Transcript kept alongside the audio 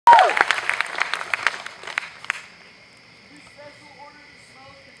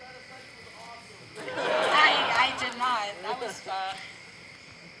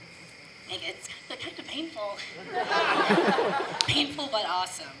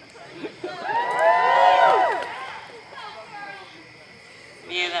awesome.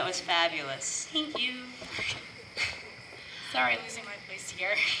 Yeah, that was fabulous. Thank you. Sorry, losing my voice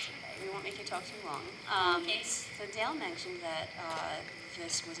here. We won't make you talk too long. Okay. So Dale mentioned that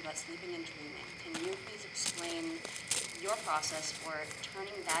this was about sleeping and dreaming. Can you please explain your process for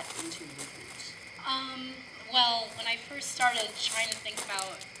turning that into movement? Well, when I first started trying to think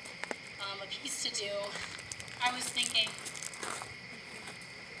about a piece to do, I was thinking,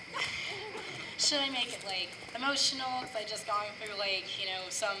 should I make it like emotional? Because I just gone through like,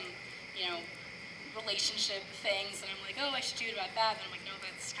 some, relationship things, and I'm like, oh, I should do it about that. But I'm like, no,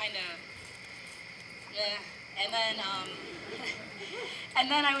 that's kind of, And then, and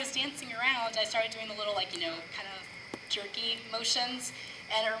then I was dancing around. I started doing the little kind of jerky motions,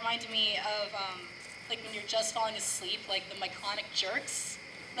 and it reminded me of like when you're just falling asleep, like the myclonic jerks.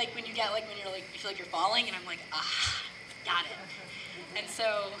 Like when you get when you're you feel like you're falling, and I'm like, ah, got it. And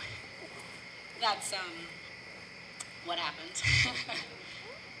so that's what happened.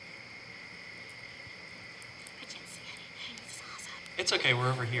 I can't see anything. This is awesome. It's okay, we're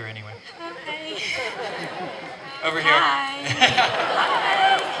over here anyway. Okay. Over here. Hi.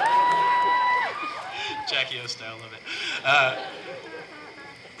 Hi. Jackie O style, love it.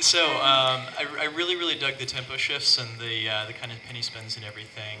 So I really, really dug the tempo shifts and the kind of penny spins and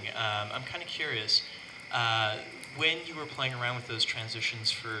everything. I'm kind of curious, when you were playing around with those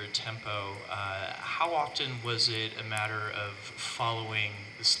transitions for tempo, how often was it a matter of following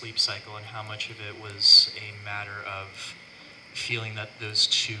the sleep cycle, and how much of it was a matter of feeling that those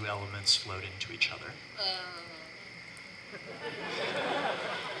two elements flowed into each other?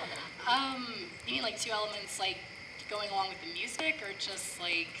 You mean like two elements, like going along with the music, or just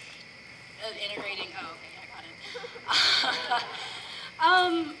like integrating? Oh, okay, I got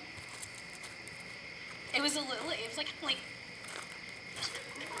it. It was a little. It was like kind of like.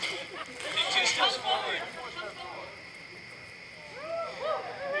 Two steps forward.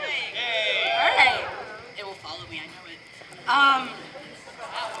 Hey. All right. It will follow me. I know it.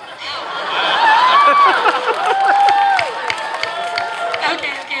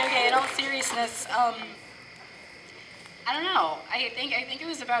 Okay. In all seriousness, I don't know. I think it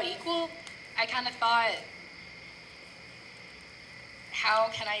was about equal. I kind of thought, how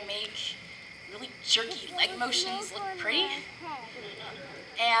can I make really jerky leg motions look pretty?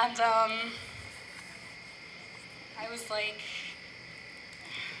 And I was like,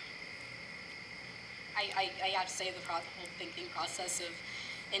 I have to say the whole thinking process of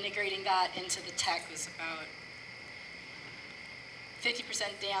integrating that into the tech was about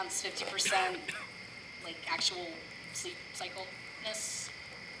 50% dance, 50% like actual sleep cycle-ness,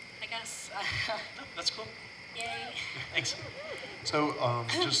 I guess. That's cool. Yay. Thanks. So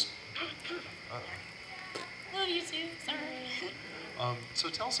just. Love you too. Sorry. So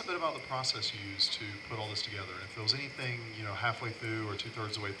tell us a bit about the process you used to put all this together. And if there was anything, halfway through or 2/3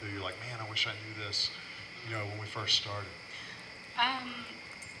 of the way through, you're like, man, I wish I knew this, when we first started.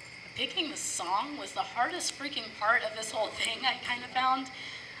 Picking the song was the hardest freaking part of this whole thing, I kind of found.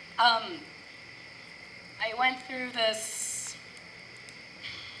 I went through this.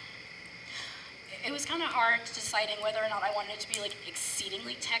 It was kind of hard deciding whether or not I wanted it to be like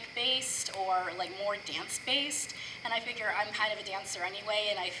exceedingly tech-based or like more dance-based. And I figure I'm kind of a dancer anyway,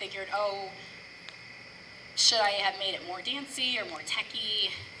 and I figured, oh, should I have made it more dancey or more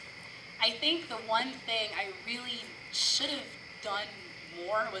techy? I think the one thing I really should have done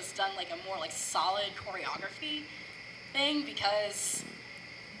more was done like a more like solid choreography thing, because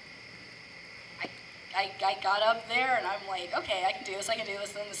I got up there and I'm like, okay, I can do this. And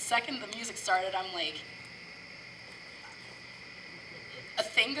then the second the music started, I'm like, a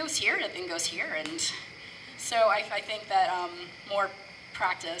thing goes here and a thing goes here. And so I think that more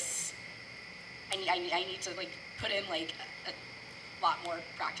practice, I need to like put in like a lot more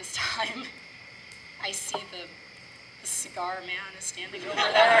practice time. I see the cigar man is standing over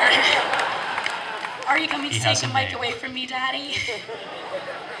there. Are you coming to take the mic away from me, Daddy?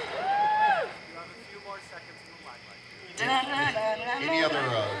 Any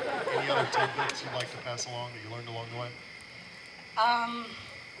other tidbits you'd like to pass along that you learned along the way?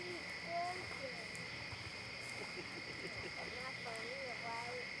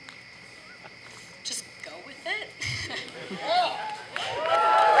 Just go with it.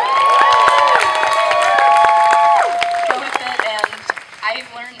 Go with it, and I've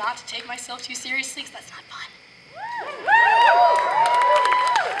learned not to take myself too seriously, because that's not fun.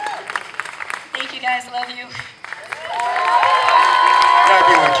 Thank you guys, love you. Gotta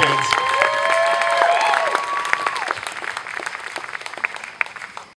be one, kids.